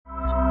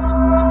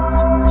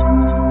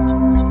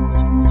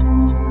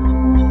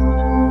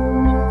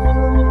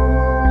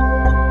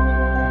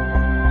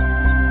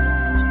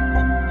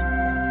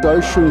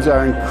oceans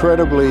are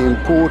incredibly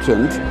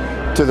important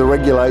to the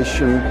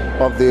regulation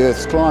of the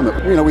Earth's climate.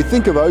 We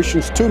think of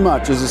oceans too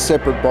much as a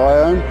separate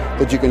biome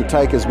that you can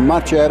take as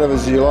much out of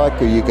as you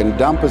like, or you can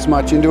dump as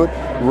much into it.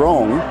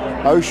 Wrong.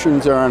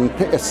 Oceans are an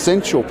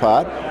essential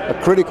part, a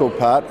critical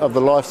part of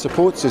the life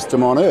support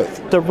system on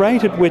Earth. The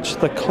rate at which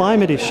the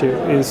climate issue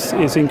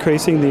is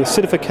increasing, the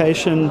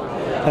acidification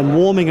and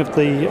warming of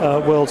the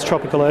world's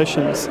tropical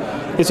oceans,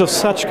 is of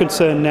such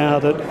concern now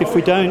that if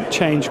we don't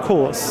change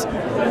course,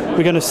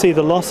 we're going to see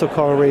the loss of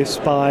coral reefs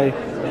by,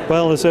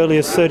 as early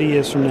as 30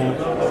 years from now.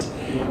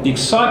 The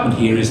excitement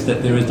here is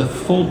that there is the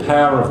full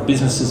power of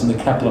businesses in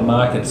the capital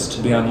markets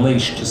to be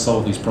unleashed to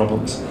solve these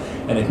problems.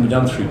 And it can be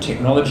done through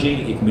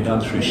technology, it can be done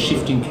through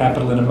shifting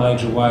capital in a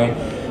major way,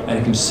 and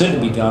it can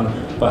certainly be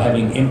done by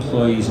having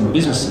employees and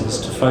businesses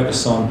to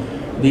focus on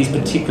these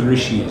particular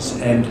issues,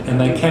 and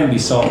they can be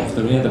solved.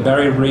 The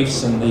barrier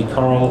reefs and the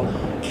coral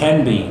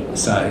can be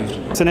saved.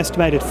 It's an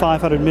estimated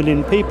 500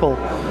 million people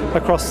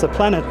across the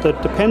planet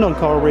that depend on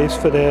coral reefs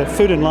for their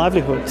food and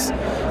livelihoods,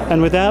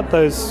 and without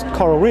those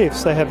coral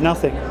reefs they have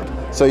nothing.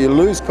 So you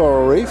lose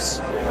coral reefs,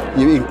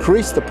 you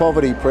increase the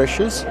poverty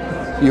pressures,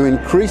 you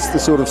increase the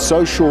sort of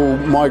social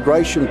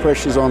migration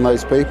pressures on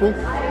those people.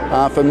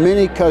 For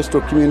many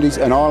coastal communities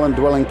and island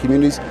dwelling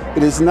communities,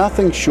 it is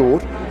nothing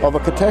short of a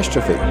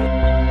catastrophe.